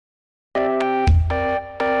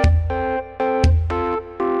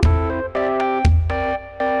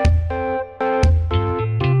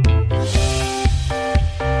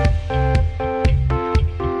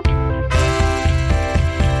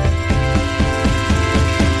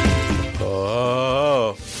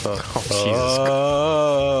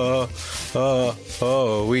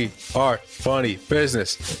are funny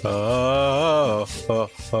business. We are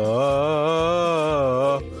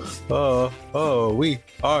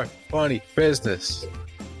funny business.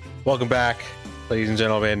 Welcome back, ladies and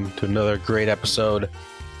gentlemen, to another great episode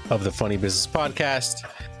of the Funny Business Podcast.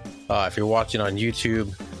 If you're watching on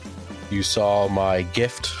YouTube, you saw my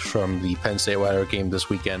gift from the Penn State Whiteout game this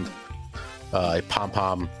weekend. A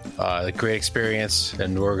pom-pom, a great experience,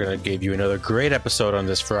 and we're going to give you another great episode on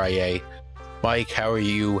this Friday. Mike, how are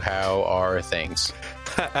you? How are things?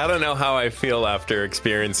 I don't know how I feel after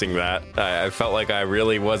experiencing that. I felt like I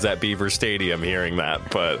really was at Beaver Stadium hearing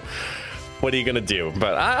that, but what are you going to do?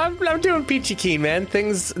 But I'm doing peachy keen, man.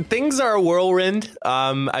 Things are a whirlwind.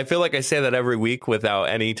 I feel like I say that every week without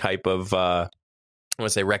any type of, I want to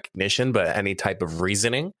say recognition, but any type of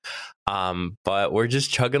reasoning. But we're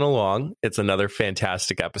just chugging along. It's another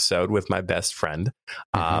fantastic episode with my best friend.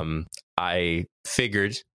 I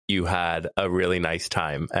figured you had a really nice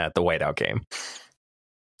time at the Whiteout game.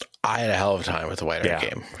 I had a hell of a time with the Whiteout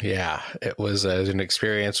game. Yeah, it was an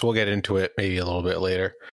experience. We'll get into it maybe a little bit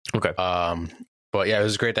later. Okay. But yeah, it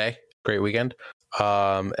was a great day, great weekend.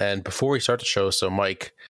 And before we start the show, so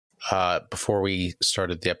Mike, before we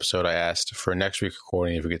started the episode, I asked for next week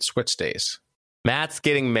recording if we could switch days. Matt's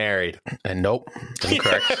getting married. And nope,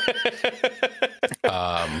 incorrect.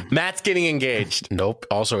 Matt's getting engaged. Nope,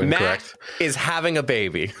 also incorrect. Matt is having a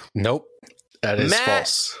baby. Nope, that is Matt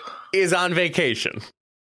false. Is on vacation.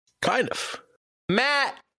 Kind of.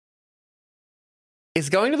 Matt is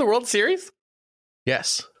going to the World Series?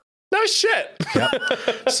 Yes. No shit.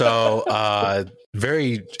 Yep. So,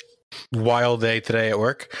 very wild day today at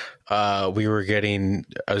work. I was able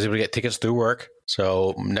to get tickets through work.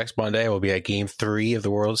 So next Monday we'll be at Game 3 of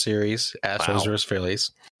the World Series, Astros versus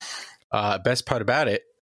Phillies. Best part about it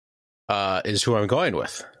is who I'm going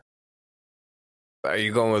with. Are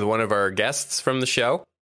you going with one of our guests from the show?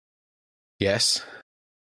 Yes.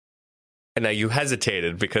 And now you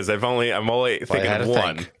hesitated because I'm only thinking of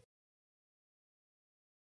one. Think.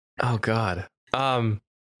 Oh God. Well,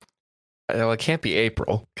 it can't be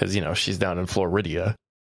April because she's down in Florida.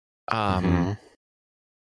 Oh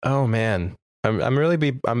man,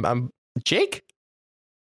 I'm Jake.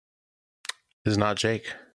 It's not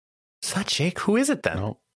Jake. It's not Jake. Who is it then?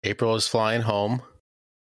 No, April is flying home.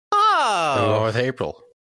 Oh, I'm going with April.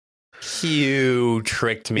 You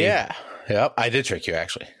tricked me. Yeah. Yep. I did trick you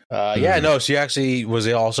actually. Yeah. No. She actually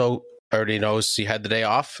already knows she had the day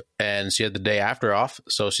off and she had the day after off,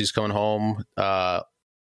 so she's coming home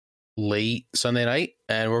late Sunday night,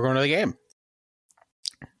 and we're going to the game.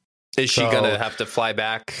 Is she gonna have to fly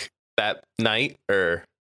back that night or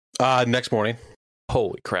next morning?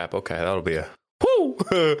 Holy crap! Okay, that'll be a whoo.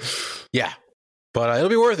 Yeah, but it'll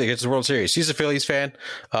be worth it. It's the World Series. She's a Phillies fan.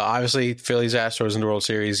 Obviously, Phillies, Astros in the World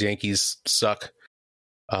Series. Yankees suck.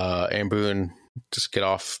 And Boone, just get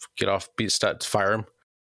off, fire him.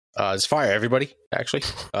 Just fire everybody, actually,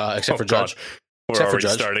 except for Judge. We're already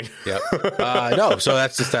starting. Yep. No, so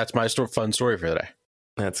that's my fun story for today.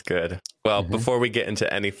 That's good. Well, before we get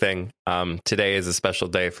into anything, today is a special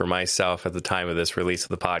day for myself at the time of this release of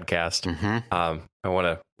the podcast. I want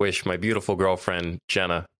to wish my beautiful girlfriend,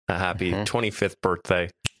 Jenna, a happy 25th birthday.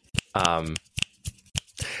 I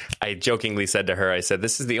jokingly said to her, I said,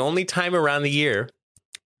 this is the only time around the year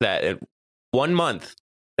that in 1 month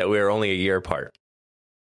that we are only a year apart.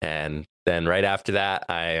 And then right after that,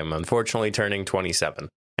 I am unfortunately turning 27.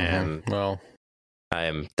 And well, I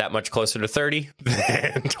am that much closer to 30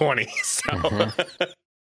 than 20. So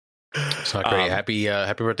it's not great. Happy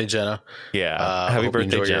birthday, Jenna. Yeah. Happy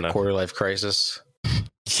birthday, you enjoy Jenna. Your quarter life crisis.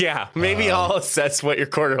 Yeah. Maybe I'll assess what your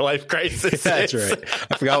quarter life crisis is. That's right.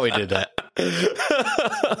 I forgot we did that.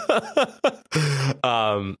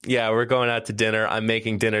 Yeah, we're going out to dinner. I'm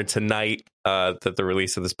making dinner tonight at the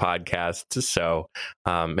release of this podcast. So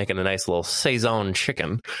making a nice little Saison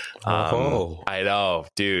chicken. I know,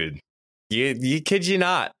 dude. You kid you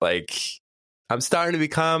not. Like, I'm starting to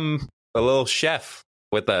become a little chef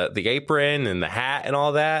with the apron and the hat and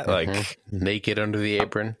all that. Like naked under the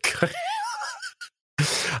apron.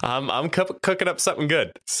 I'm cooking up something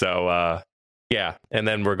good. So yeah, and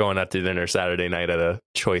then we're going out to dinner Saturday night at a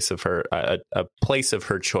place of her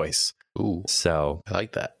choice. Ooh, so I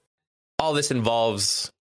like that. All this involves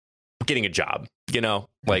getting a job,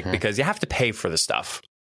 because you have to pay for the stuff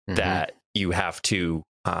that you have to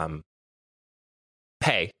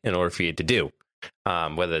pay in order for you to do,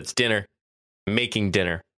 whether it's dinner, making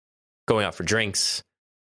dinner, going out for drinks,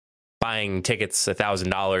 buying tickets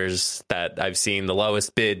 $1,000 that I've seen the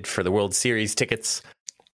lowest bid for the World Series tickets.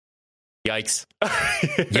 Yikes.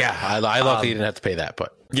 Yeah, I love that you didn't have to pay that,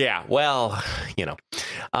 but yeah, well,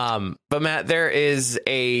 but Matt, there is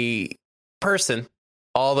a person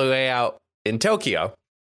all the way out in Tokyo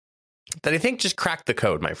that I think just cracked the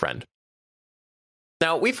code, my friend.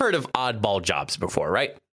 Now, we've heard of oddball jobs before,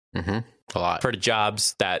 right? a lot. Heard of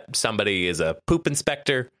jobs that somebody is a poop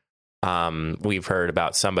inspector. We've heard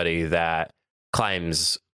about somebody that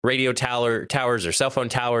climbs radio towers or cell phone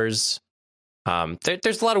towers.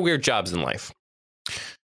 There's a lot of weird jobs in life.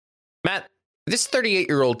 Matt, this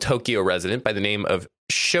 38-year-old Tokyo resident by the name of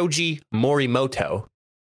Shoji Morimoto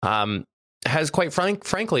has quite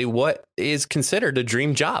frankly what is considered a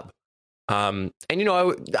dream job. And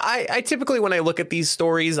I typically, when I look at these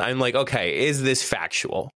stories, I'm like, okay, is this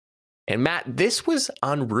factual? And Matt, this was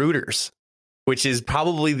on Reuters, which is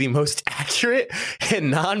probably the most accurate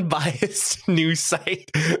and non-biased news site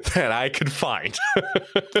that I could find.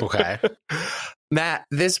 Okay. Matt,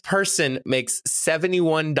 this person makes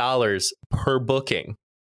 $71 per booking.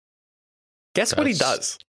 Guess what he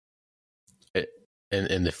does?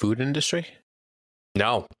 In the food industry?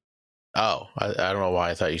 No. Oh, I don't know why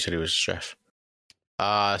I thought you said he was a chef.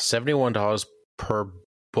 $71 per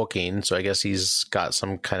booking. So I guess he's got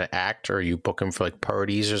some kind of act, or you book him for like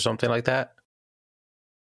parties or something like that.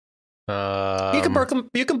 You can book him.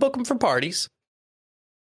 You can book him for parties.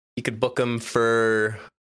 You could book him for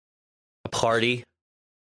a party.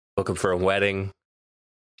 Book him for a wedding.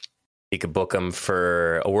 You could book him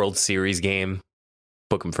for a World Series game.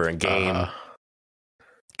 Book him for a game. You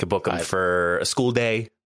could book him for a school day,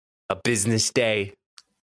 a business day.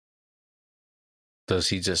 Does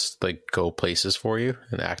he just like go places for you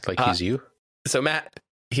and act like he's you? So Matt,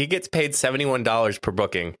 he gets paid $71 per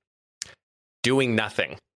booking, doing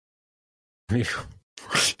nothing. What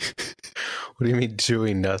do you mean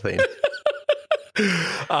doing nothing?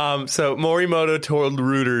 So Morimoto told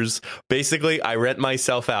Reuters, basically, I rent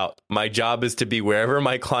myself out. My job is to be wherever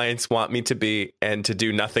my clients want me to be and to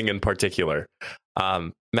do nothing in particular.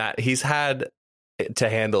 Matt, he's had to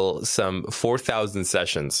handle some 4,000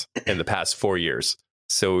 sessions in the past 4 years.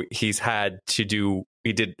 So he has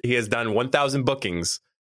done 1,000 bookings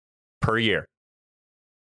per year.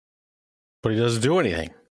 But he doesn't do anything.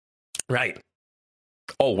 Right.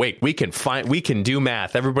 Oh, wait, we can do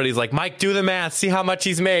math. Everybody's like, Mike, do the math. See how much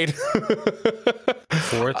he's made.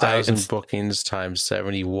 4,000 bookings times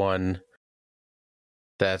 71.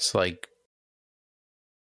 That's like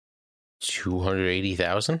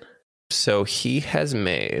 280,000. So he has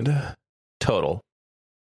made total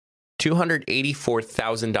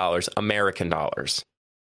 $284,000 American dollars.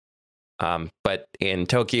 But in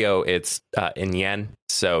Tokyo, it's in yen.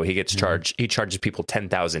 So he gets charged. He charges people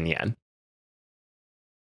 10,000 yen.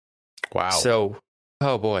 Wow. So,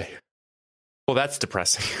 oh boy. Well, that's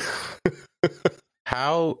depressing.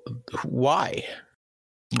 Why?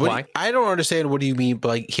 Why? I don't understand. What do you mean? But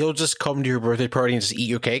like, he'll just come to your birthday party and just eat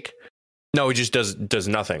your cake? No, he just does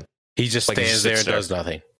nothing. He just stands there and does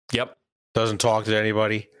nothing. Yep. Doesn't talk to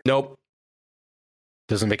anybody. Nope.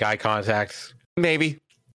 Doesn't make eye contact. Maybe.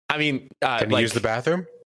 I mean, can he use the bathroom?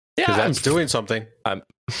 Yeah, because that's doing something. I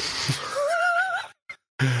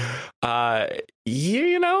got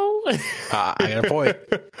a point.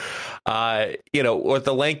 With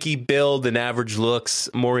the lanky build and average looks,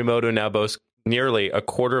 Morimoto now boasts nearly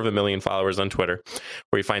 250,000 followers on Twitter,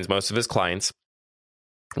 where he finds most of his clients.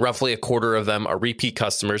 Roughly 1/4 of them are repeat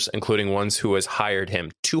customers, including ones who has hired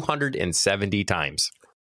him 270 times.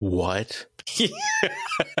 What?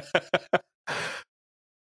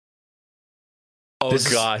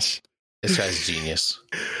 Gosh. This guy's genius.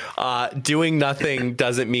 Doing nothing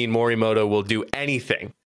doesn't mean Morimoto will do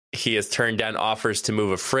anything. He has turned down offers to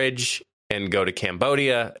move a fridge and go to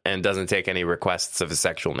Cambodia, and doesn't take any requests of a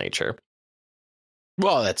sexual nature.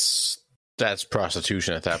 Well, that's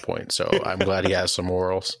prostitution at that point. So I'm glad he has some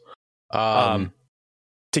morals. To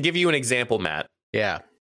give you an example, Matt. Yeah.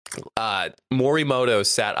 Morimoto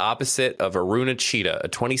sat opposite of Aruna Cheetah, a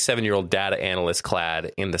 27-year-old data analyst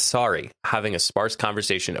clad in the sari, having a sparse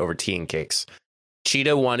conversation over tea and cakes.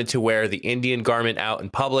 Cheetah wanted to wear the Indian garment out in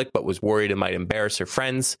public, but was worried it might embarrass her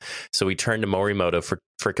friends, so he turned to Morimoto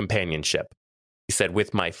for companionship. He said,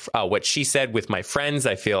 what she said, with my friends,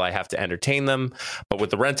 I feel I have to entertain them, but with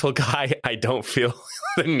the rental guy, I don't feel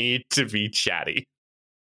the need to be chatty.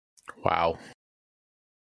 Wow.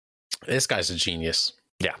 This guy's a genius.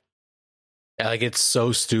 Yeah. Like, it's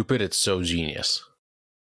so stupid, it's so genius.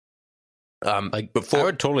 I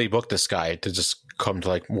would totally book this guy to just come to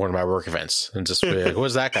like one of my work events and just be like,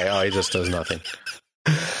 who's that guy? Oh, he just does nothing.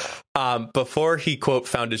 Before he, quote,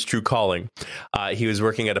 found his true calling, he was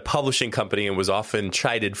working at a publishing company and was often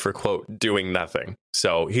chided for, quote, doing nothing.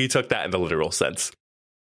 So he took that in the literal sense.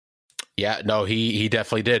 Yeah, no, he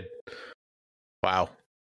definitely did. Wow.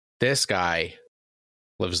 This guy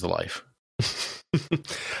lives the life.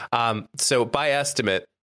 So by estimate,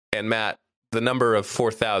 and Matt, the number of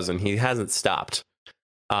 4,000, he hasn't stopped.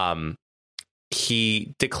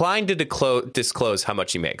 He declined to disclose how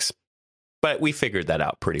much he makes, but we figured that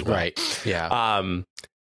out pretty well. Right. Yeah.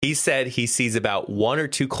 He said he sees about 1 or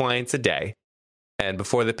 2 clients a day. And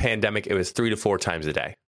before the pandemic, it was 3 to 4 times a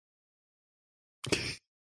day.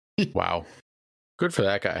 Wow. Good for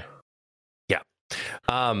that guy. Yeah.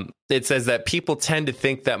 It says that people tend to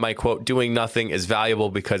think that my, quote, doing nothing is valuable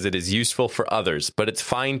because it is useful for others, but it's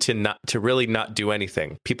fine to really not do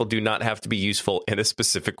anything. People do not have to be useful in a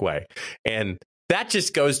specific way. And that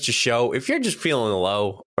just goes to show, if you're just feeling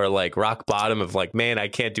low or like rock bottom of like, man, I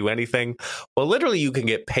can't do anything. Well, literally you can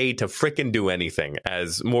get paid to frickin' do anything,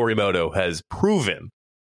 as Morimoto has proven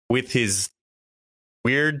with his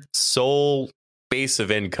weird soul base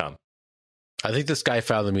of income. I think this guy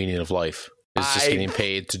found the meaning of life. Is just getting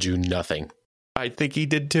paid to do nothing. I think he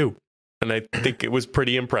did too. And I think it was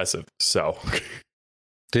pretty impressive. So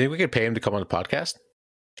do you think we could pay him to come on the podcast?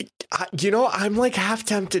 I'm like half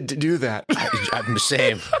tempted to do that. I'm the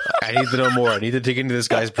same. I need to know more. I need to dig into this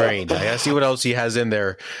guy's brain. I gotta see what else he has in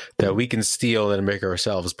there that we can steal and make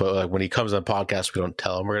ourselves. But like when he comes on podcast, we don't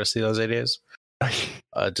tell him we're gonna steal those ideas.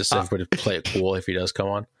 Just everybody play it cool if he does come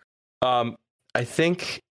on. I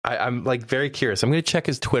think I'm like very curious. I'm going to check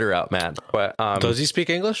his Twitter out, Matt. But does he speak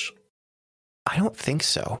English? I don't think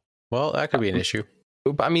so. Well, that could be an issue.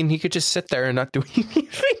 I mean, he could just sit there and not do anything.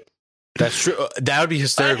 That's true. That would be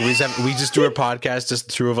hysterical. We just do a podcast, just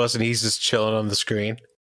the two of us, and he's just chilling on the screen.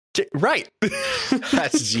 Right.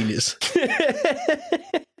 That's genius.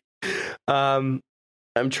 I'm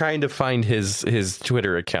trying to find his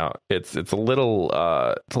Twitter account. It's a little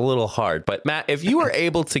hard. But Matt, if you were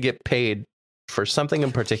able to get paid for something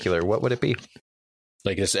in particular, what would it be?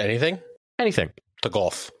 Like just anything? Anything. The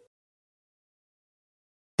golf.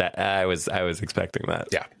 That I was expecting that.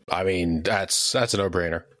 Yeah. I mean, that's a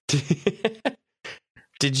no-brainer.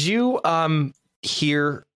 Did you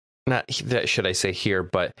hear, not that should I say here,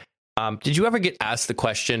 but did you ever get asked the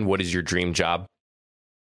question, what is your dream job?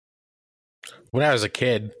 When I was a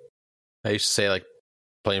kid, I used to say like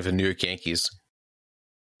playing for the New York Yankees.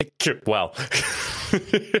 Well,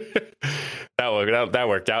 that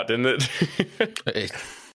worked out, didn't it?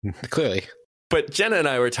 Clearly. But Jenna and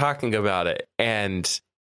I were talking about it, and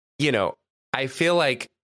I feel like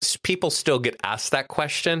people still get asked that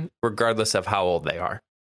question regardless of how old they are.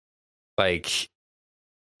 Like,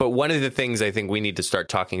 but one of the things I think we need to start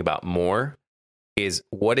talking about more is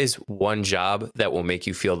what is one job that will make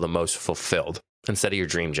you feel the most fulfilled instead of your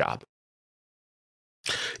dream job?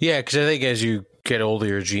 Yeah, because I think as you get older,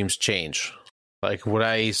 your dreams change. Like what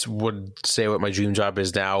I would say what my dream job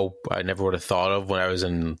is now, I never would have thought of when I was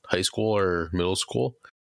in high school or middle school.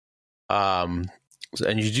 And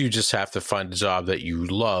you do just have to find a job that you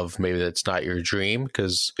love. Maybe that's not your dream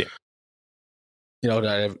because,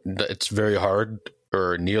 it's very hard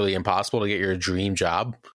or nearly impossible to get your dream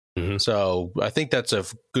job. Mm-hmm. So I think that's a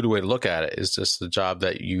good way to look at it, is just the job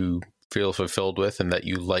that you feel fulfilled with and that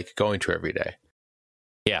you like going to every day.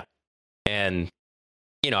 Yeah. And,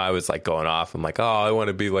 I was like going off. I'm like, oh, I want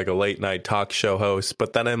to be like a late night talk show host.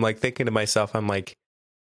 But then I'm like thinking to myself, I'm like,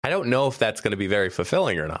 I don't know if that's going to be very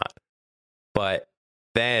fulfilling or not. But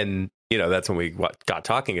then, that's when we got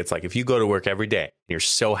talking. It's like if you go to work every day, and you're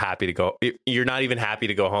so happy to go, you're not even happy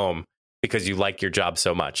to go home because you like your job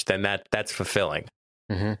so much, then that's fulfilling.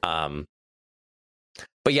 Mm-hmm.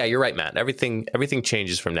 But yeah, you're right, Matt. Everything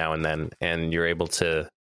changes from now and then, and you're able to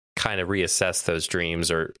kind of reassess those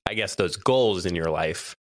dreams, or I guess those goals in your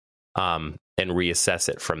life, and reassess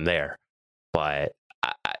it from there. But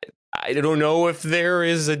I don't know if there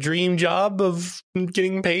is a dream job of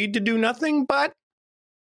getting paid to do nothing, but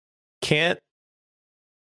can't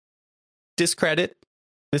discredit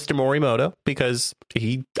Mr. Morimoto because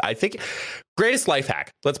I think, greatest life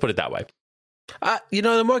hack. Let's put it that way.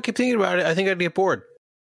 The more I keep thinking about it, I think I'd get bored.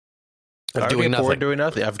 Of doing nothing. Of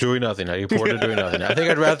doing nothing. I get bored of doing nothing. I think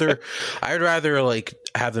I'd rather like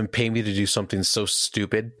have them pay me to do something so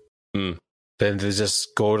stupid than to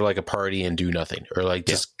just go to like a party and do nothing, or like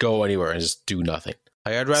just go anywhere and just do nothing.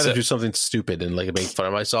 Like, I'd rather do something stupid and like make fun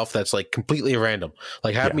of myself. That's like completely random.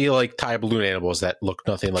 Like have me like tie balloon animals that look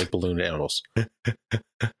nothing like balloon animals.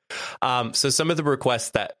 So some of the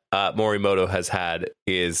requests that Morimoto has had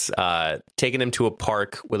is taking him to a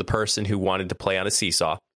park with a person who wanted to play on a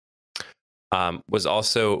seesaw, was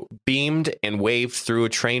also beamed and waved through a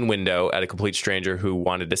train window at a complete stranger who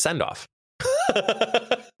wanted to send off.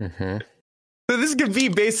 Mm-hmm. So this could be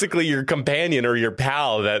basically your companion or your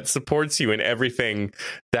pal that supports you in everything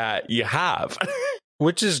that you have.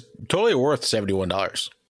 Which is totally worth $71.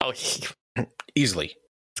 Oh, Easily.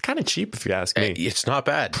 it's kind of cheap if you ask me. It's not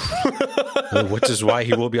bad. Which is why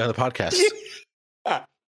he will be on the podcast.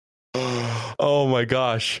 Oh my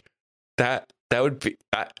gosh. That would be...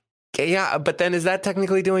 yeah, but then is that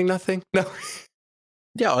technically doing nothing? No.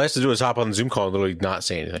 Yeah, all he has to do is hop on the Zoom call and literally not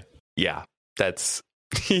say anything. Yeah, that's...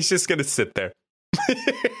 He's just going to sit there.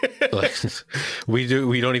 Like, we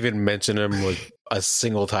don't even mention him like a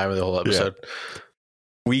single time in the whole episode. Yeah.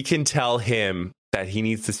 We can tell him that he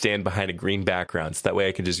needs to stand behind a green background, so that way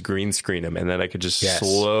I could just green screen him, and then I could just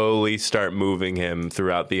slowly start moving him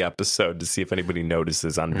throughout the episode to see if anybody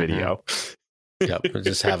notices on video. Yep,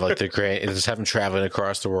 just have like just have him traveling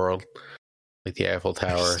across the world, like the Eiffel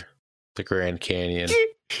Tower, the Grand Canyon,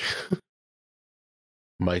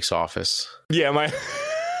 Mike's office. Yeah,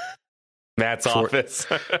 Matt's office.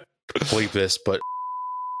 Bleep this, but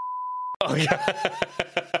oh yeah.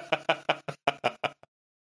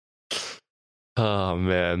 Oh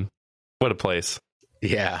man, what a place!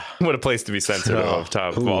 Yeah, what a place to be sensitive of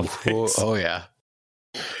top of all things. Oh yeah.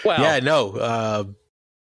 Well, yeah, no.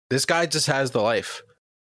 This guy just has the life.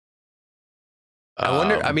 I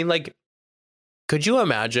wonder. I mean, like, could you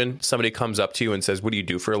imagine somebody comes up to you and says, "What do you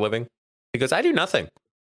do for a living?" Because I do nothing.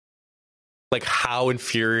 Like, how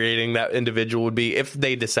infuriating that individual would be if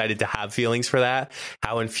they decided to have feelings for that.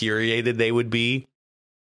 How infuriated they would be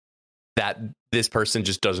that this person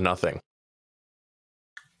just does nothing.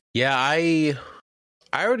 Yeah, I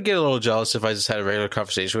would get a little jealous if I just had a regular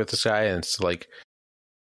conversation with this guy and it's like.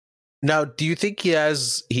 Now, do you think he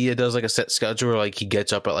does like a set schedule where like he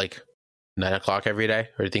gets up at like 9 o'clock every day?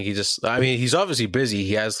 Or do you think I mean, he's obviously busy.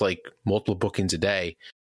 He has like multiple bookings a day,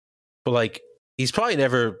 but like he's probably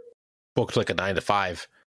never booked like a 9 to 5.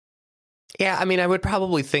 Yeah. I mean, I would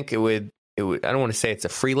probably think it would, I don't want to say it's a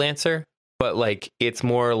freelancer, but like it's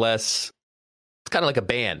more or less, it's kind of like a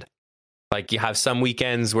band. Like you have some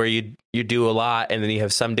weekends where you do a lot, and then you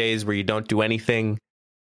have some days where you don't do anything.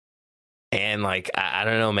 And like, I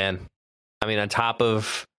don't know, man. I mean, on top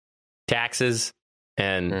of taxes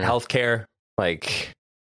and healthcare, like,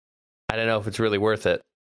 I don't know if it's really worth it.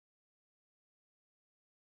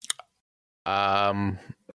 Yeah,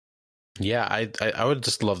 I would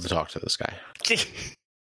just love to talk to this guy.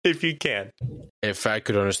 If you can. If I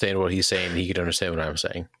could understand what he's saying, he could understand what I'm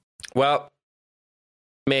saying. Well,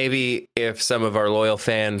 maybe if some of our loyal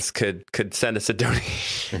fans could send us a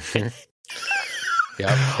donation.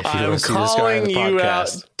 Yep. I'm calling you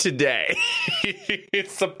out today.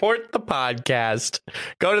 Support the podcast.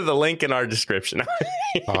 Go to the link in our description.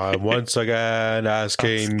 I'm once again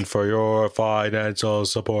asking for your financial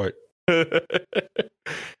support.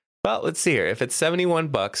 Well, let's see here. If it's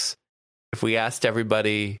 $71, if we asked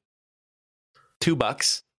everybody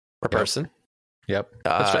 $2 per person, yep,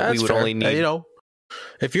 we would only need.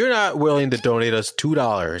 If you're not willing to donate us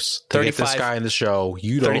 $2 to get this guy in the show,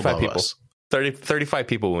 you don't 35 love people. us. 35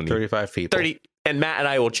 people will need. 35 people. 30, and Matt and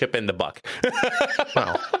I will chip in the buck.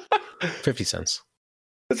 Wow. 50 cents.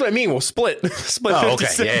 That's what I mean. We'll split 50 okay.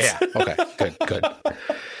 cents. Yeah. Okay. Good.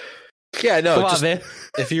 Yeah, no, come on, man.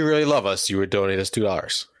 If you really love us, you would donate us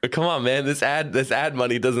 $2. Come on, man. This ad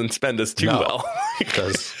money doesn't spend us too well.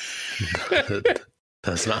 It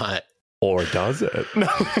does not. Or does it? No.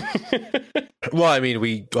 Well, I mean,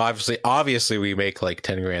 we obviously we make like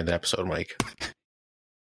 10 grand an episode, Mike.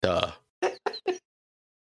 Duh.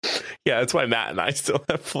 Yeah, that's why Matt and I still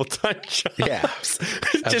have full-time jobs. Yeah.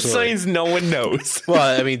 Just so no one knows.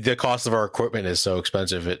 Well, I mean, the cost of our equipment is so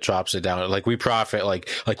expensive, it drops it down. Like we profit, like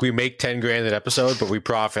we make 10 grand an episode, but we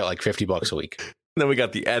profit like $50 a week. And then we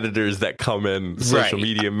got the editors that come in, social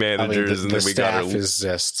media managers, and then we got our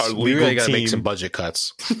legal we really got to make some budget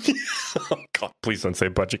cuts. Oh, God, please don't say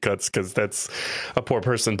budget cuts, because that's a poor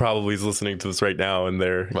person probably is listening to this right now, and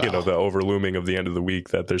they're the overlooming of the end of the week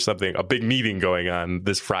that there's a big meeting going on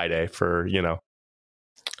this Friday for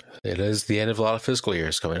It is the end of a lot of fiscal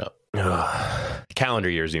years coming up. Calendar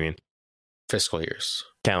years, you mean? Fiscal years.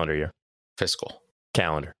 Calendar year. Fiscal.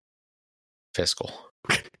 Calendar. Fiscal.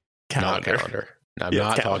 Calendar.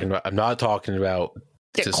 Not calendar. I'm not talking about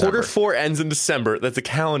quarter 4 ends in December. That's a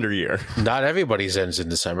calendar year. Not everybody's ends in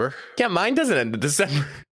December. Yeah, mine doesn't end in December.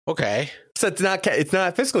 Okay. So it's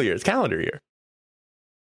not fiscal year, it's calendar year.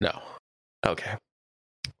 No. Okay.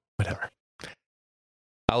 Whatever.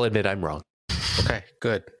 I'll admit I'm wrong. Okay,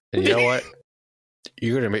 good. And you know what?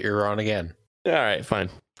 You're going to admit you're wrong again. All right, fine.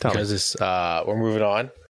 Because we're moving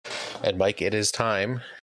on. And Mike, it is time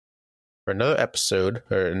for another episode.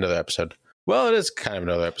 Well, it is kind of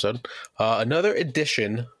another episode. Another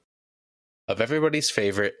edition of everybody's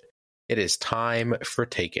favorite. It is time for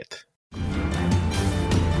Take It.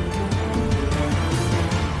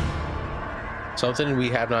 Something we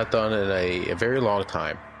have not done in a very long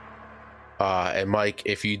time. And Mike,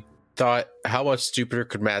 if you thought, how much stupider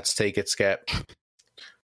could Matt's Take It get?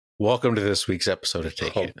 Welcome to this week's episode of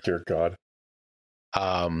Take It. Oh, dear God.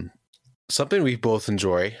 Something we both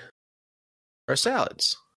enjoy are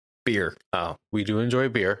salads. Beer. Oh. We do enjoy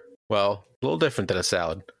beer. Well, a little different than a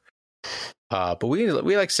salad. But we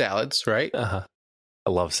like salads, right? I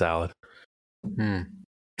love salad.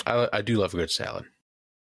 I do love a good salad.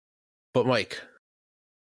 But Mike,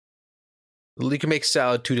 you can make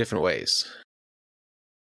salad two different ways.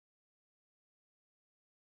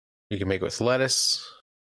 You can make it with lettuce,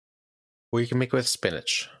 or you can make it with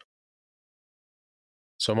spinach.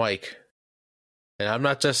 So Mike, and I'm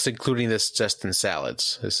not just including this just in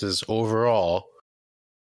salads. This is overall,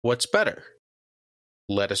 what's better?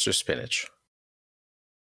 Lettuce or spinach?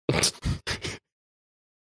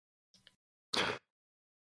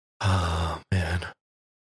 Oh, man.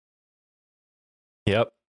 Yep.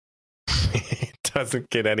 It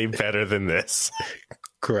doesn't get any better than this.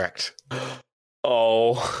 Correct.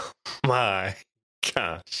 Oh, my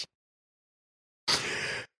gosh.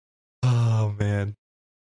 Oh, man.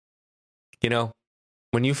 You know,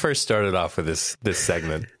 when you first started off with this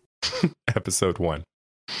segment, episode 1,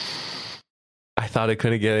 I thought it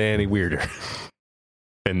couldn't get any weirder.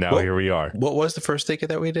 And now here we are. What was the first take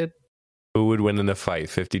that we did? Who would win in a fight,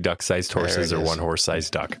 50 duck-sized horses or one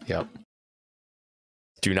horse-sized duck? Yep.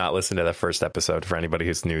 Do not listen to that first episode for anybody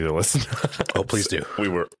who's new to listen. Oh, please do. We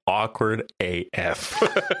were awkward AF.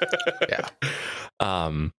 Yeah.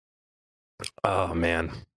 Oh,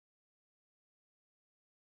 man.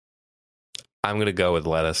 I'm going to go with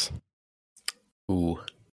lettuce. Ooh.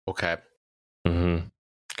 Okay. Mm-hmm.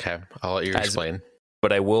 Okay. I'll let you explain.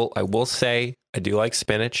 But I will say I do like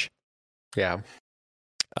spinach. Yeah.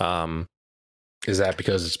 Is that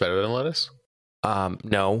because it's better than lettuce?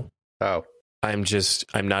 No. Oh. I'm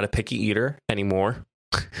not a picky eater anymore.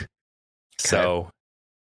 So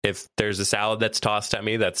if there's a salad that's tossed at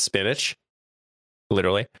me that's spinach,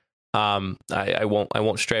 literally, I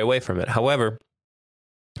won't stray away from it. However,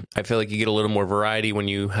 I feel like you get a little more variety when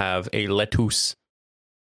you have a lettuce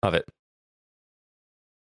of it.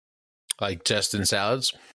 Like just in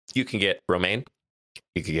salads? You can get romaine.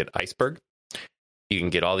 You can get iceberg. You can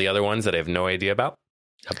get all the other ones that I have no idea about.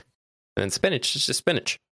 Yep. And then spinach is just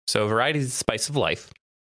spinach. So variety is the spice of life.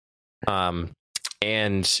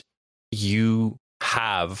 And you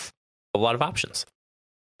have a lot of options.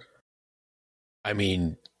 I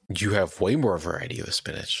mean, you have way more variety with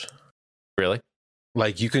spinach. Really?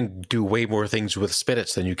 Like you can do way more things with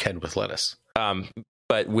spinach than you can with lettuce.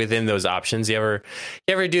 But within those options, you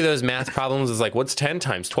ever do those math problems? It's like, what's 10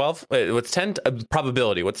 times 12? What's 10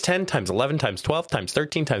 probability? What's 10 times 11 times 12 times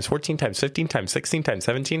 13 times 14 times 15 times 16 times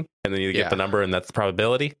 17? And then you get the number, and that's the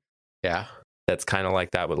probability. Yeah. That's kind of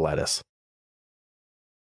like that with lettuce.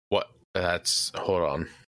 What? Hold on.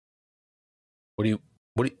 What do you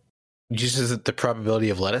just the probability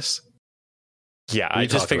of lettuce? Yeah, I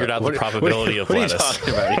just figured out the probability of lettuce. What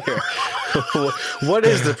are you talking about here? What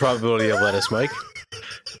is the probability of lettuce, Mike?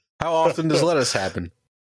 How often does lettuce happen?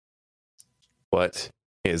 What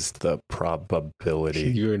is the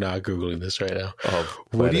probability? You're not Googling this right now.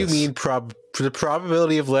 What do you mean the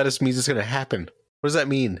probability of lettuce means it's going to happen? What does that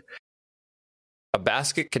mean? A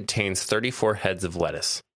basket contains 34 heads of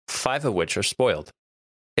lettuce, 5 of which are spoiled.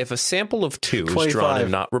 If a sample of 2 is drawn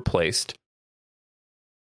and not replaced,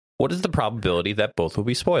 what is the probability that both will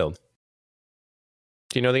be spoiled?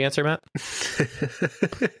 Do you know the answer, Matt?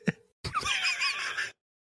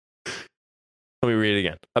 Let me read it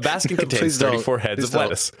again. A basket contains 34 heads of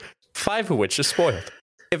lettuce, 5 of which are spoiled.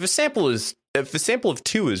 If a sample of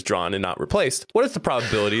 2 is drawn and not replaced, what is the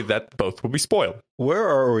probability that both will be spoiled? Where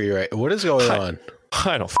are we right? What is going on?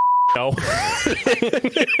 I don't know.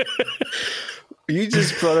 You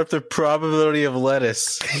just brought up the probability of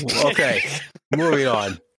lettuce. Okay, moving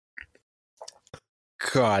on.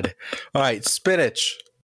 God. All right, spinach.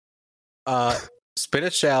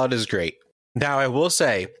 Spinach salad is great. Now, I will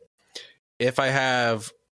say, if I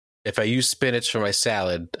use spinach for my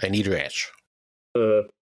salad, I need ranch.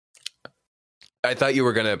 I thought you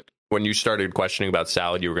were going to, when you started questioning about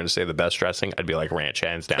salad, you were going to say the best dressing. I'd be like ranch,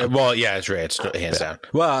 hands down. Well, yeah, it's ranch, hands down.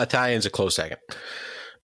 Well, Italian's a close second.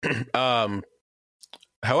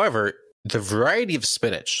 However, the variety of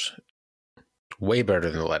spinach, way better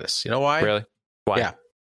than the lettuce. You know why? Really? Why? Yeah.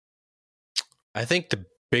 I think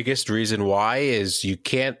biggest reason why is you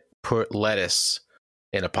can't put lettuce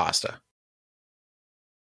in a pasta.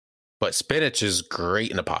 But spinach is great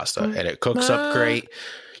in a pasta, and it cooks up great.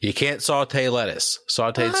 You can't saute lettuce.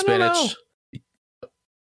 Sauteed spinach.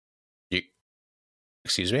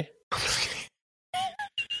 Excuse me?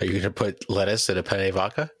 Are you going to put lettuce in a penne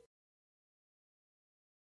vodka?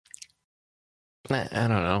 I don't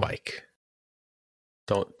know. Mike,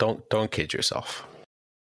 don't kid yourself.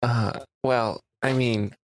 Well, I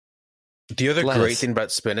mean, the other lettuce. great thing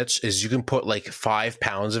about spinach is you can put like 5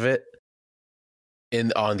 pounds of it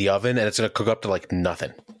on the oven, and it's going to cook up to like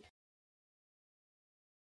nothing.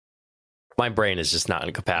 My brain is just not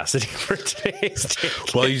in capacity for today's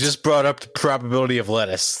take. Well, you just brought up the probability of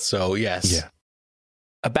lettuce, so yes. Yeah.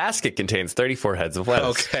 A basket contains 34 heads of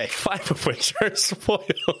lettuce. Okay. 5 of which are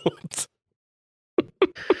spoiled.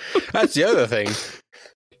 That's the other thing.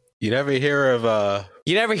 You never hear of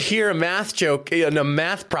You never hear a math joke in a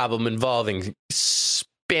math problem involving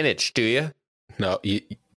spinach, do you?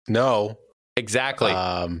 no. Exactly.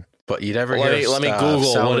 But you never hear let me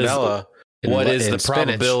Google salmonella what is the spinach.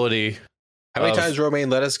 probability. How many times romaine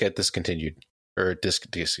lettuce get discontinued or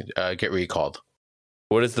get recalled?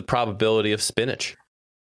 What is the probability of spinach?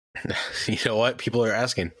 You know what? People are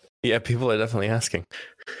asking. Yeah, people are definitely asking.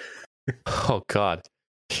 Oh, God.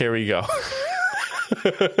 Here we go.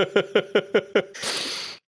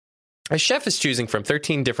 A chef is choosing from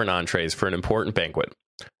 13 different entrees for an important banquet,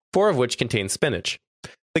 4 of which contain spinach.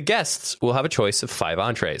 The guests will have a choice of 5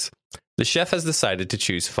 entrees. The chef has decided to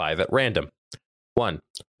choose 5 at random. 1.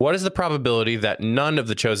 What is the probability that none of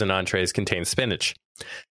the chosen entrees contain spinach?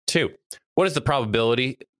 2. What is the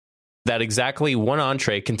probability that exactly 1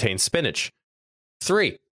 entree contains spinach?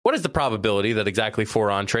 3. What is the probability that exactly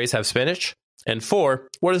 4 entrees have spinach? And 4.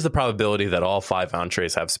 What is the probability that all 5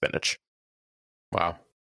 entrees have spinach? Wow.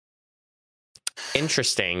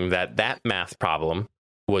 Interesting that math problem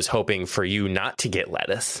was hoping for you not to get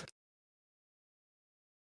lettuce.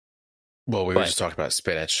 Well, we were just talking about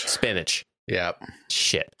spinach. Spinach. Yeah.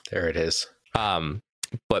 Shit. There it is.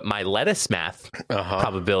 But my lettuce math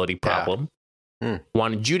probability problem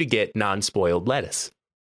wanted you to get non-spoiled lettuce.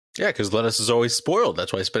 Yeah, because lettuce is always spoiled.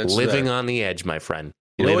 That's why spinach Living is there. on the edge, my friend.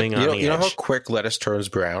 You know Living on the edge. You know how quick lettuce turns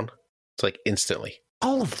brown? It's like instantly.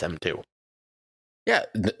 All of them do. Yeah,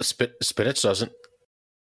 spinach doesn't.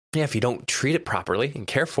 Yeah, if you don't treat it properly and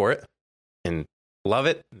care for it and love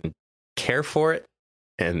it and care for it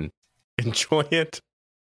and enjoy it.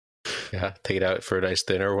 Yeah, take it out for a nice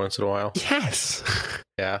dinner once in a while. Yes.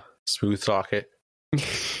 Yeah, smooth talk it.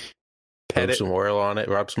 Pet Rub some oil on it.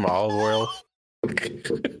 Rub some olive oil.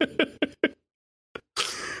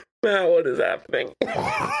 Matt, what is happening?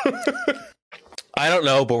 I don't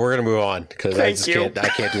know, but we're gonna move on because I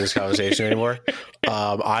can't do this conversation anymore.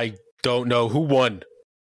 I don't know who won.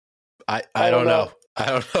 I don't know. I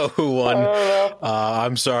don't know who won.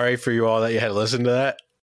 I'm sorry for you all that you had to listen to that.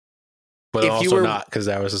 But If also you were- not, because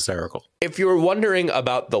that was hysterical. If you were wondering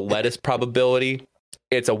about the lettuce probability,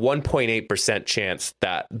 it's a 1.8% chance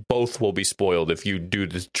that both will be spoiled if you do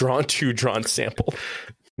the drawn sample.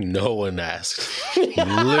 No one asked.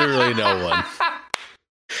 Literally no one.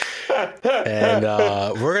 And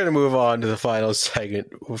we're going to move on to the final segment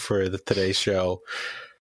for today's show.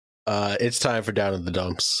 It's time for Down in the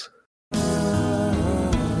Dumps.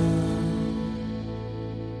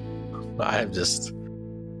 I'm just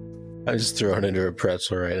thrown into a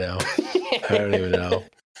pretzel right now. I don't even know.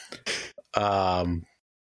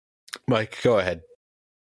 Mike, go ahead.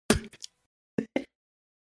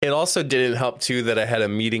 It also didn't help, too, that I had a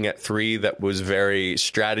meeting at 3 that was very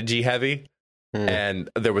strategy heavy. And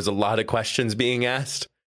there was a lot of questions being asked.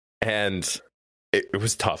 And it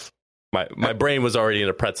was tough. My brain was already in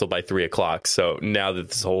a pretzel by 3 o'clock. So now that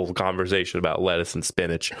this whole conversation about lettuce and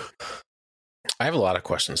spinach. I have a lot of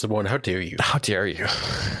questions. Number one, how dare you? How dare you?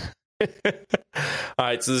 All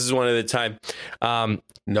right, so this is one at a time.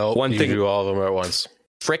 No, one you thing. do all of them at once.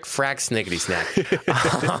 Frick, frack, sniggity, snack.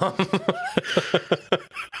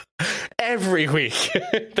 Every week,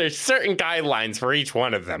 there's certain guidelines for each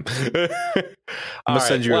one of them. I'm going to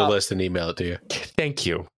send you a list and email it to you. Thank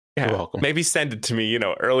you. Yeah. You're welcome. Maybe send it to me,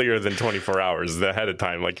 earlier than 24 hours ahead of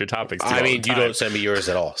time, like your topics do. I mean, you don't send me yours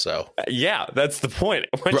at all, so. Yeah, that's the point.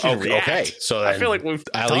 I want you to react. Okay, so I feel like we've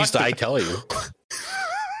at least I tell you.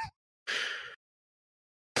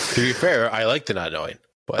 To be fair, I like the not knowing.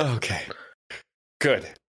 But okay. Good.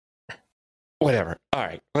 Whatever. All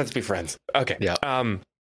right. Let's be friends. Okay. Yeah.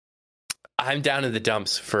 I'm down in the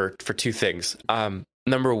dumps for 2 things.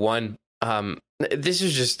 Number one, this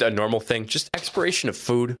is just a normal thing, just expiration of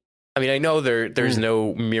food. I mean, I know there's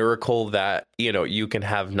no miracle that, you can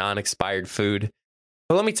have non-expired food,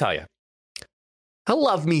 But let me tell you, I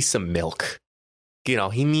love me some milk. You know,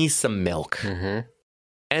 he needs some milk. Mm-hmm.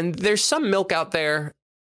 And there's some milk out there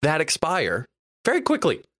that expire very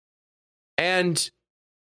quickly. And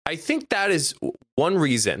I think that is one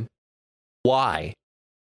reason why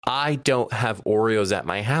I don't have Oreos at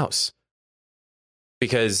my house.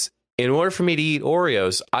 Because in order for me to eat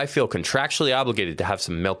Oreos, I feel contractually obligated to have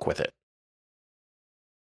some milk with it.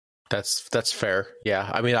 That's fair. Yeah.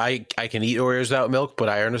 I mean, I can eat Oreos without milk, but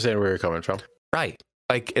I understand where you're coming from. Right.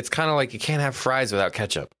 Like, it's kind of like you can't have fries without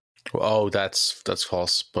ketchup. Oh, that's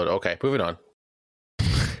false. But okay, moving on.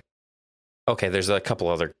 Okay, there's a couple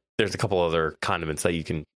other condiments that you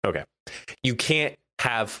can. Okay, you can't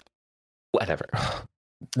have whatever.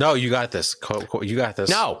 No, you got this. You got this.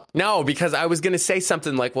 No, because I was gonna say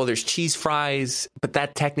something like, well, there's cheese fries, but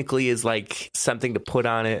that technically is like something to put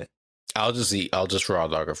on it. I'll just raw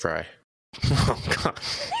dog or fry. Oh God.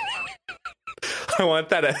 I want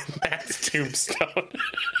that as tombstone.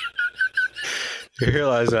 You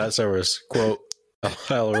realize that service quote,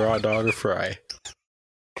 I'll raw dog or fry.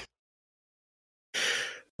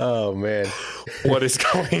 Oh man, what is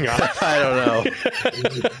going on? I don't know.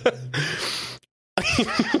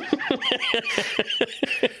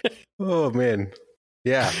 Oh man,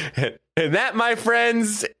 yeah. And that, my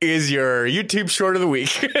friends, is your YouTube short of the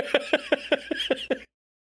week.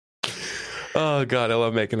 Oh God, I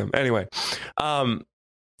love making them. Anyway,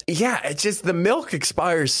 yeah, it's just the milk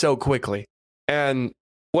expires so quickly. And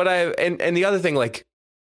and the other thing, like,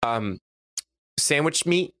 sandwich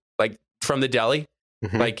meat, like from the deli,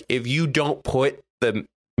 Mm-hmm. like if you don't put the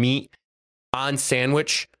meat on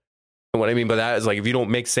sandwich, and what I mean by that is like if you don't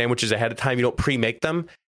make sandwiches ahead of time, you don't pre-make them,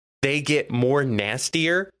 they get more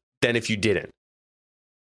nastier than if you didn't.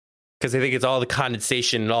 Because I think it's all the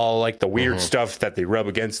condensation and all like the weird stuff that they rub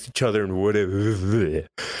against each other and whatever.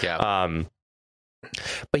 Yeah.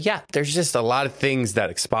 But yeah, there's just a lot of things that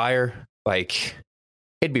expire. Like,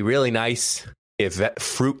 it'd be really nice if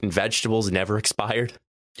fruit and vegetables never expired.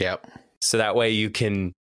 Yep. So that way you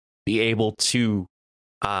can be able to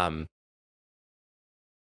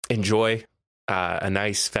enjoy a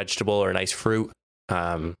nice vegetable or a nice fruit.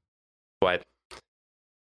 But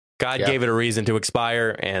God gave it a reason to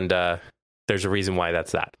expire, and there's a reason why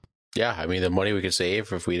that's that. Yeah, I mean, the money we could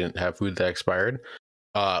save if we didn't have food that expired.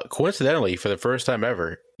 Coincidentally, for the first time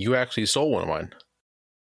ever, you actually stole one of mine.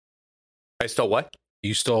 I stole what?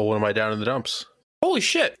 You stole one of my down in the dumps. Holy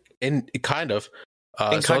shit. And kind of.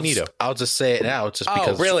 Incognito. So I'll just say it now, just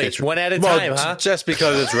because. Oh, really? One at a time, huh? Just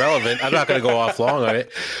because it's relevant. I'm not going to go off long on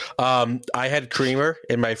it. I had creamer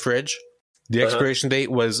in my fridge. The expiration date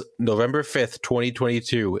was November 5th,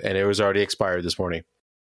 2022, and it was already expired this morning.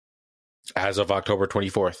 As of October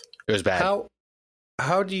 24th. It was bad.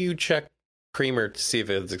 How do you check creamer to see if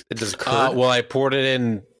it does curd? Well, I poured it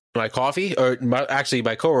in my coffee, or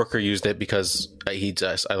my coworker used it because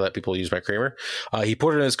I let people use my creamer. He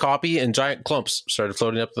poured it in his coffee, and giant clumps started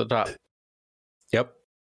floating up to the top. Yep.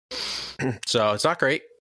 So it's not great.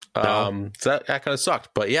 No. So that kind of sucked.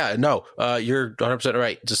 But yeah, no, you're 100%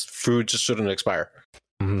 right. Just food just shouldn't expire.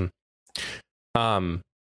 Mm-hmm.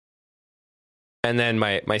 And then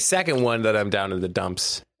my second one that I'm down in the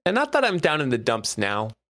dumps, and not that I'm down in the dumps now,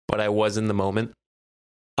 but I was in the moment.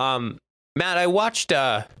 Matt, I watched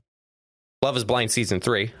Love is Blind season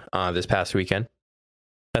 3 this past weekend.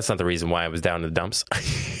 That's not the reason why I was down in the dumps.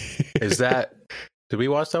 Is that? Did we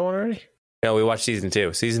watch that one already? No, we watched season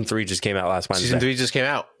 2. Season 3 just came out last Wednesday. Season 3 just came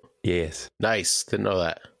out. Yes. Nice. Didn't know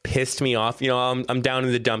that. Pissed me off. You know, I'm down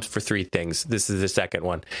in the dumps for 3 things. This is the second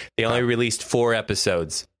one. They only released 4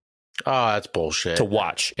 episodes. Oh, that's bullshit. To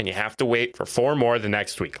watch, and you have to wait for 4 more the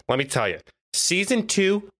next week. Let me tell you, season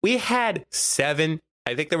 2, we had 7.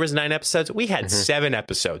 I think there was 9 episodes. We had 7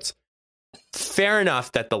 episodes. Fair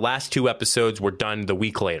enough that the last 2 episodes were done the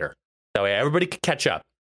week later. That way everybody could catch up.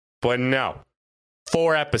 But no,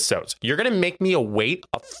 4 episodes. You're going to make me wait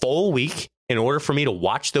a full week in order for me to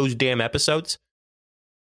watch those damn episodes?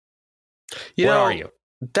 Where are you?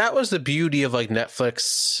 That was the beauty of like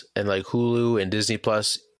Netflix and like Hulu and Disney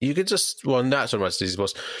Plus. You could just, well, not so much Disney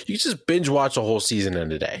Plus. You could just binge watch a whole season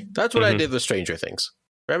in a day. That's what I did with Stranger Things.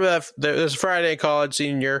 Remember that there's Friday in college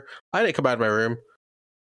senior year. I didn't come out of my room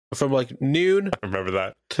from like noon. I remember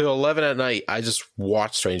that to 11 at night. I just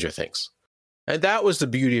watched Stranger Things, and that was the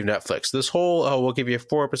beauty of Netflix. This whole we'll give you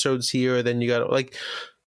 4 episodes here, then you got like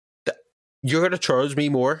you're gonna charge me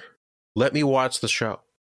more. Let me watch the show.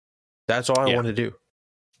 That's all I want to do.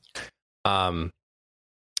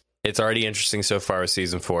 It's already interesting so far with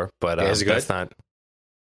season 4, but that's not.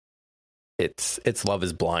 It's Love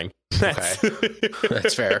is Blind. Okay,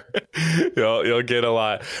 that's fair. You'll get a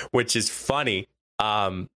lot, which is funny.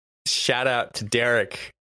 Shout out to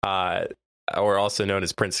Derek, or also known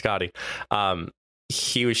as Prince Scotty.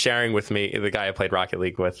 He was sharing with me, the guy I played Rocket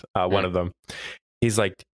League with, one of them. He's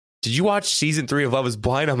like, did you watch season 3 of Love is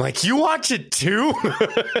Blind? I'm like, you watch it too?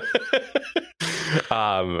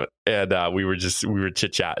 And we were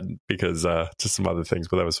chit chatting because just some other things,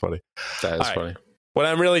 but that was funny. That is funny. What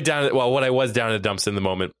I'm really down, what I was down in the dumps in the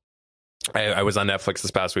moment, I was on Netflix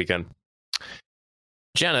this past weekend.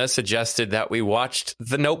 Jenna suggested that we watched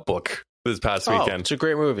The Notebook this past weekend. It's a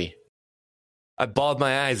great movie. I bawled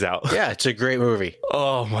my eyes out. Yeah, it's a great movie.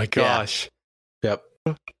 Oh my gosh. Yeah.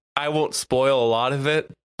 Yep. I won't spoil a lot of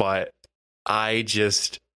it, but I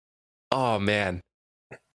just, oh man.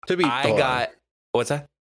 What's that?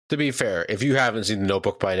 To be fair, if you haven't seen The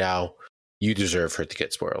Notebook by now, you deserve for it to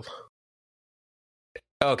get spoiled.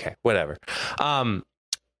 Okay, whatever.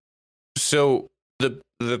 So the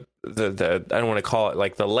I don't want to call it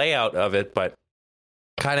like the layout of it, but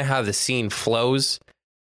kind of how the scene flows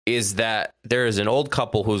is that there is an old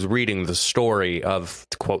couple who's reading the story of,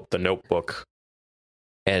 quote, The Notebook.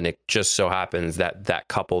 And it just so happens that that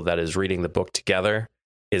couple that is reading the book together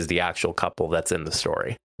is the actual couple that's in the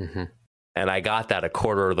story. Mm-hmm. And I got that a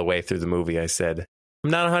quarter of the way through the movie. I said,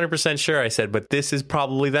 I'm not 100% sure. I said, but this is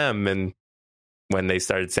probably them. And when they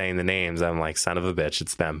started saying the names, I'm like, son of a bitch,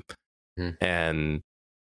 it's them. Mm-hmm. And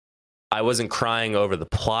I wasn't crying over the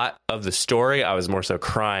plot of the story. I was more so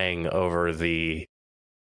crying over the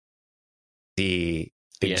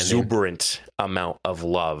exuberant amount of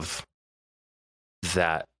love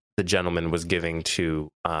that the gentleman was giving to,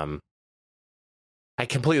 I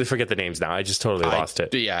completely forget the names now. I just totally lost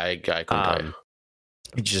it. Yeah, I couldn't.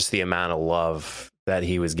 Just the amount of love that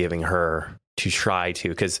he was giving her to try to,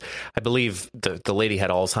 because I believe the lady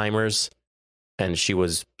had Alzheimer's and she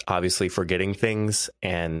was obviously forgetting things,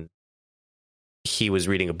 and he was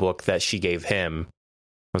reading a book that she gave him.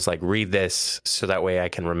 I was like, read this so that way I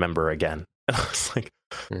can remember again. And I was like,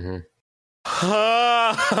 mm-hmm.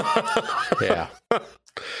 Yeah.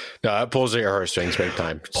 No, that pulls at your heartstrings big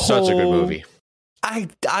time. Such a good movie.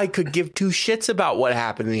 I could give two shits about what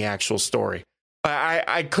happened in the actual story.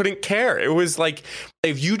 I couldn't care. It was like,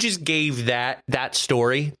 if you just gave that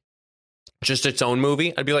story just its own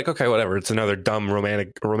movie, I'd be like, okay, whatever. It's another dumb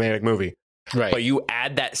romantic movie. Right. But you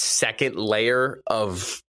add that second layer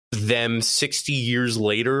of them 60 years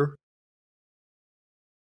later.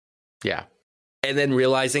 Yeah. And then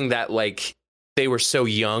realizing that, like, they were so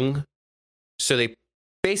young, so they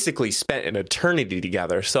basically spent an eternity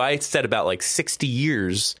together. So I said about like 60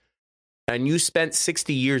 years, and you spent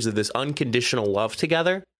 60 years of this unconditional love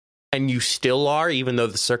together, and you still are, even though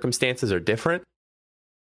the circumstances are different.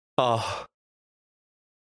 Oh,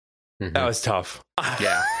 mm-hmm. That was tough.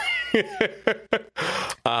 Yeah.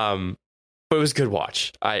 But it was a good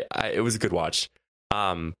watch. It was a good watch.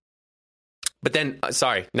 But then,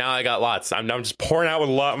 sorry, now I got lots. I'm just pouring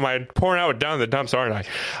out down the dumps, aren't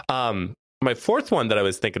I? My fourth one that I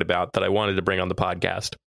was thinking about that I wanted to bring on the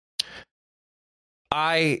podcast.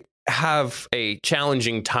 I have a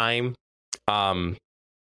challenging time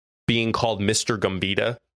being called Mr.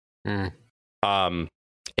 Gambita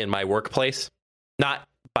in my workplace. Not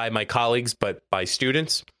by my colleagues, but by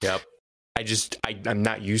students. Yep. I'm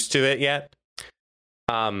not used to it yet.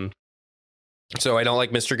 So I don't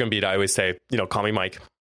like Mr. Gambita. I always say, call me Mike.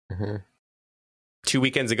 Mm-hmm. 2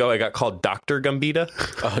 weekends ago, I got called Dr. Gambita.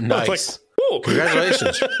 Oh, nice. Like,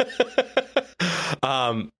 congratulations.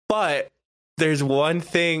 But there's one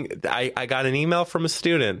thing. I got an email from a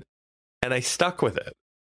student, and I stuck with it.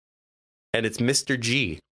 And it's Mr.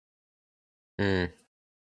 G. Mm.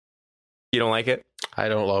 You don't like it? I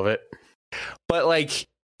don't love it. But, like,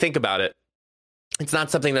 think about it. It's not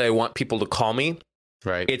something that I want people to call me.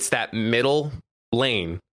 Right. It's that middle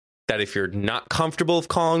lane that if you're not comfortable with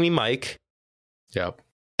calling me Mike, yep,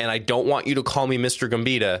 and I don't want you to call me Mr.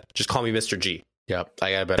 Gambita, just call me Mr. G. Yep,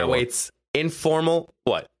 I got a better one. That way it's informal.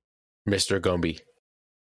 What? Mr. Gumby.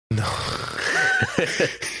 No.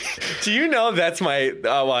 Do you know that's my...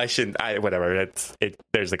 well, I shouldn't... whatever.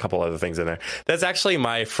 There's a couple other things in there. That's actually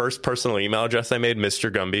my first personal email address I made,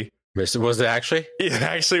 Mr. Gumby. Was it actually? It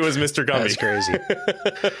actually was Mr. Gumby. That's crazy.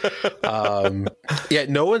 Yeah,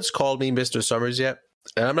 no one's called me Mr. Summers yet,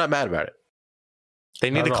 and I'm not mad about it. They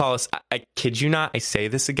need to call us. I kid you not. I say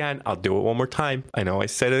this again. I'll do it one more time. I know I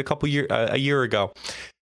said it a year ago.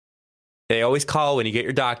 They always call, when you get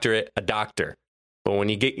your doctorate, a doctor. But when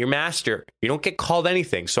you get your master, you don't get called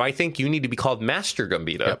anything. So I think you need to be called Master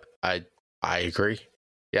Gambita. Yep, I agree.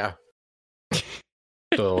 Yeah. The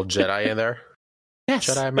little Jedi in there. Yes.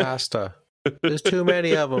 Jedi Master. There's too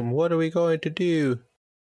many of them. What are we going to do?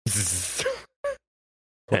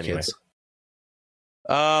 Anyway. Kids.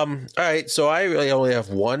 All right. So I really only have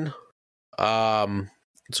one.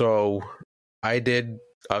 So I did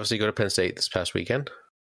obviously go to Penn State this past weekend.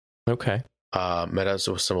 Okay. Met us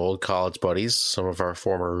with some old college buddies, some of our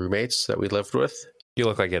former roommates that we lived with. You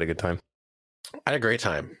look like you had a good time. I had a great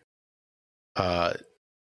time.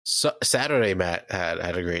 Saturday, Matt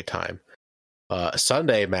had a great time.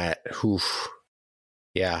 Sunday, Matt, oof,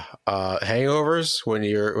 yeah. Hangovers when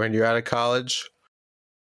you're out of college.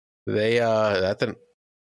 They that didn't.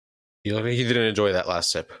 You look like you didn't enjoy that last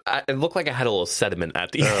sip. It looked like I had a little sediment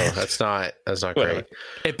at the No, end. that's not Whatever. great.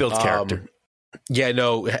 It builds character. Yeah,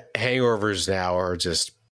 no, hangovers now are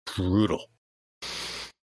just brutal.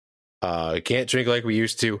 Can't drink like we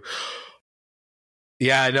used to.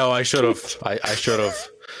 Yeah, I know. I should have. I should have.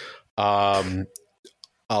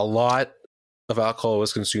 A lot of alcohol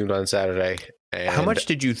was consumed on Saturday. And How much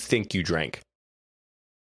did you think you drank?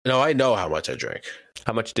 No, I know how much I drank.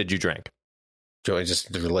 How much did you drink? Do I just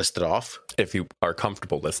list it off? If you are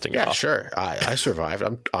comfortable listing it Yeah, off. sure. I survived.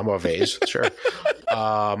 I'm of age. Sure.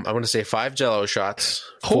 I'm going to say 5 Jell-O shots,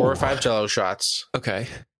 4 or 5 Jell-O shots. Okay.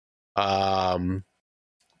 I'm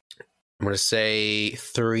going to say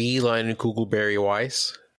 3 Lion Kugelberry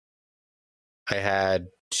Weiss. I had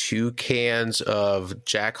 2 cans of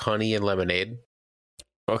Jack Honey and lemonade.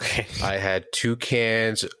 Okay. I had 2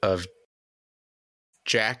 cans of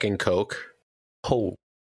Jack and Coke. Oh.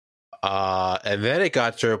 And then it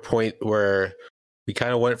got to a point where we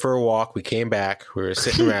kind of went for a walk. We came back. We were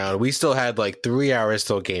sitting around. We still had like 3 hours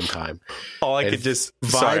till game time. All I And could just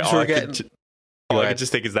vibes were getting. all Go I ahead. could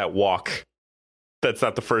just think is that walk. That's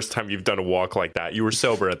not the first time you've done a walk like that. You were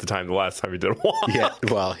sober at the time. The last time you did a walk. Yeah.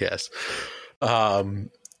 Well, yes.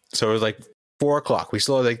 So it was like 4 o'clock. We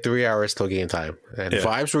still had like 3 hours till game time, and Yeah.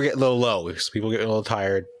 vibes were getting a little low because people were getting a little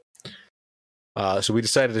tired. So we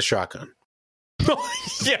decided to shotgun.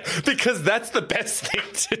 Yeah, because that's the best thing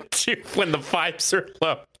to do when the vibes are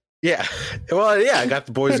low. Yeah. Well, yeah, I got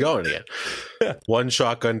the boys going again. Yeah. 1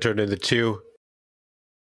 shotgun turned into 2,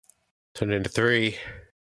 turned into 3,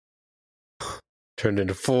 turned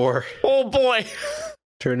into 4, Oh boy.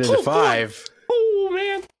 turned into Oh, boy. 5. Oh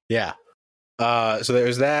man. Yeah. So there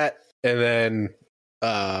was that, and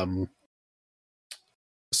then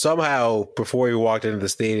somehow before we walked into the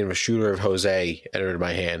stadium, a shooter of Jose entered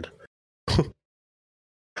my hand.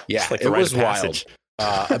 Yeah, It's like the it rite was of wild. passage.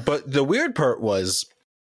 But the weird part was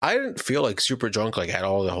I didn't feel like super drunk like at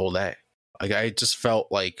all the whole day. Like I just felt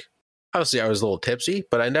like obviously I was a little tipsy,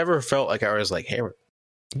 but I never felt like I was like hammered.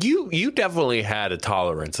 You definitely had a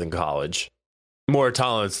tolerance in college. More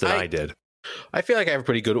tolerance than I did. I feel like I have a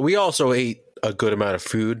pretty good. We also ate a good amount of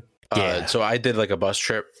food. Yeah. So I did like a bus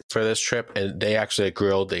trip for this trip, and they actually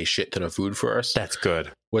grilled a shit ton of food for us, That's good.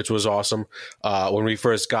 which was awesome. When we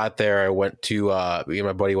first got there, I went to me and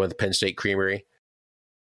my buddy went to Penn State Creamery,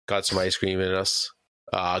 got some ice cream in us,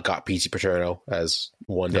 got pizza paterno as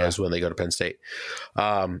one does when they go to Penn State.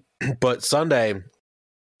 But Sunday,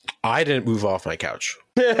 I didn't move off my couch.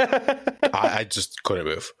 I just couldn't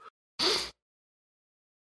move.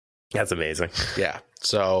 That's amazing. Yeah.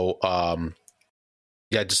 So,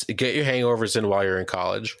 yeah, just get your hangovers in while you're in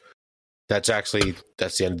college. That's the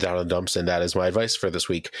end of Down in the Dumps, and that is my advice for this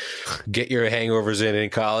week. Get your hangovers in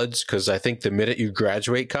college, because I think the minute you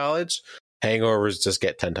graduate college, hangovers just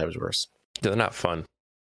get 10 times worse. They're not fun.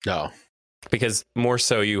 No. Because more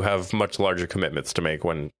so you have much larger commitments to make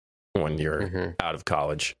when you're out of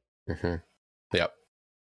college. Mm-hmm. Yep.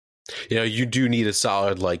 You know, you do need a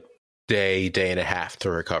solid like day and a half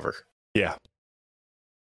to recover. Yeah.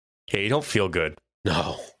 Yeah, you don't feel good.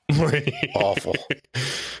 No. Awful.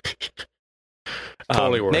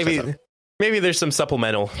 Totally worth it. Maybe there's some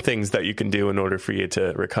supplemental things that you can do in order for you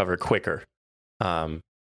to recover quicker. But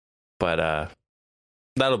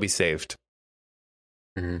that'll be saved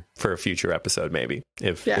for a future episode, maybe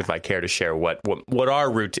if I care to share what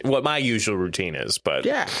our routine, what my usual routine is. But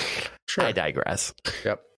yeah, sure. I digress.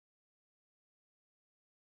 Yep.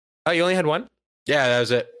 Oh, you only had one? Yeah, that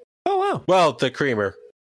was it. Oh wow. Well, the creamer.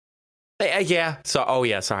 Yeah. So,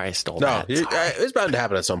 sorry, I stole No, that. it's bound to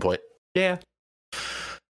happen at some point. Yeah.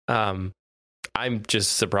 I'm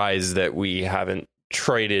just surprised that we haven't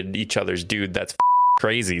traded each other's dude that's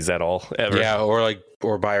crazies at all ever. Yeah,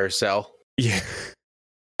 or buy or sell. Yeah.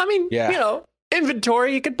 I mean,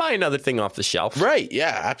 inventory, you could buy another thing off the shelf. Right.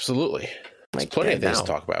 Yeah, absolutely. There's plenty of things to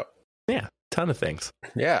talk about. Yeah, ton of things.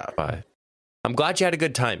 Yeah. But I'm glad you had a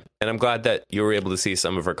good time, and I'm glad that you were able to see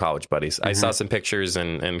some of our college buddies. I saw some pictures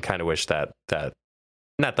and kind of wish that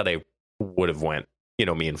not that I would have went. You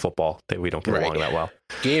know, me and football, that we don't get along that well.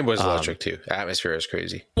 Game was electric too. Atmosphere is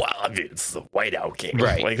crazy. Well, I mean, it's the whiteout game,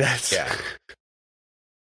 right? Like that's yeah.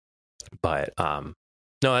 But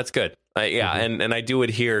No, that's good. Yeah, and I do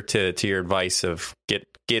adhere to your advice of get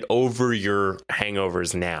over your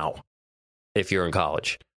hangovers now if you're in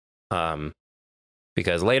college.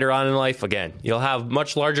 Because later on in life, again, you'll have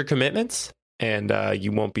much larger commitments, and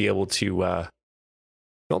you won't be able to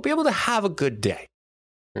have a good day.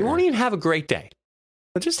 You won't even have a great day.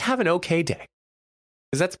 But just have an okay day.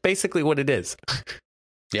 Because that's basically what it is.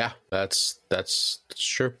 Yeah, that's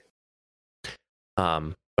true.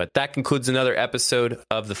 But that concludes another episode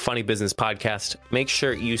of the Funny Business Podcast. Make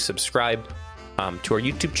sure you subscribe to our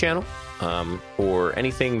YouTube channel or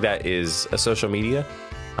anything that is a social media.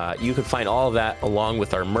 You can find all of that along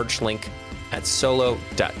with our merch link at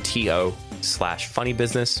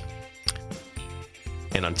solo.to/funnybusiness.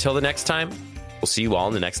 And until the next time, we'll see you all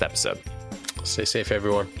in the next episode. Stay safe,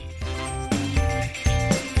 everyone.